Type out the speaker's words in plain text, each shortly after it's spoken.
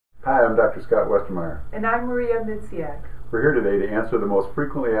Hi, I'm Dr. Scott Westermeir. And I'm Maria Mitziak. We're here today to answer the most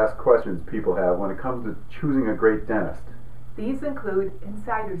frequently asked questions people have when it comes to choosing a great dentist. These include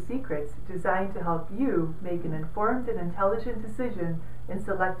insider secrets designed to help you make an informed and intelligent decision in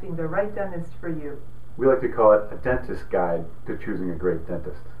selecting the right dentist for you. We like to call it a dentist guide to choosing a great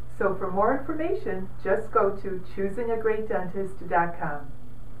dentist. So for more information, just go to choosingagreatdentist.com.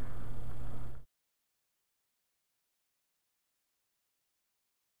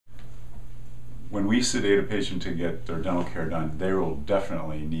 When we sedate a patient to get their dental care done, they will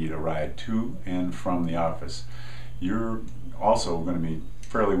definitely need a ride to and from the office. You're also going to be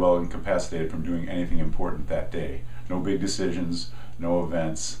fairly well incapacitated from doing anything important that day. No big decisions, no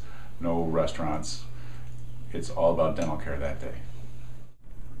events, no restaurants. It's all about dental care that day.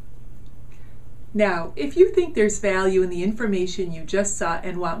 Now, if you think there's value in the information you just saw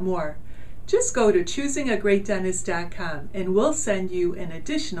and want more, just go to choosingagreatdentist.com and we'll send you an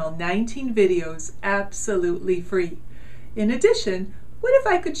additional 19 videos absolutely free. In addition, what if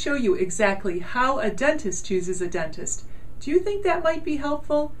I could show you exactly how a dentist chooses a dentist? Do you think that might be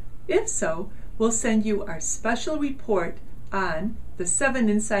helpful? If so, we'll send you our special report on the 7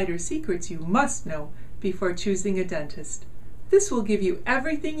 insider secrets you must know before choosing a dentist. This will give you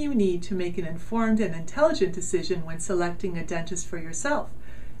everything you need to make an informed and intelligent decision when selecting a dentist for yourself.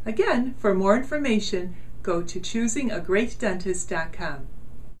 Again, for more information, go to choosingagreatdentist.com.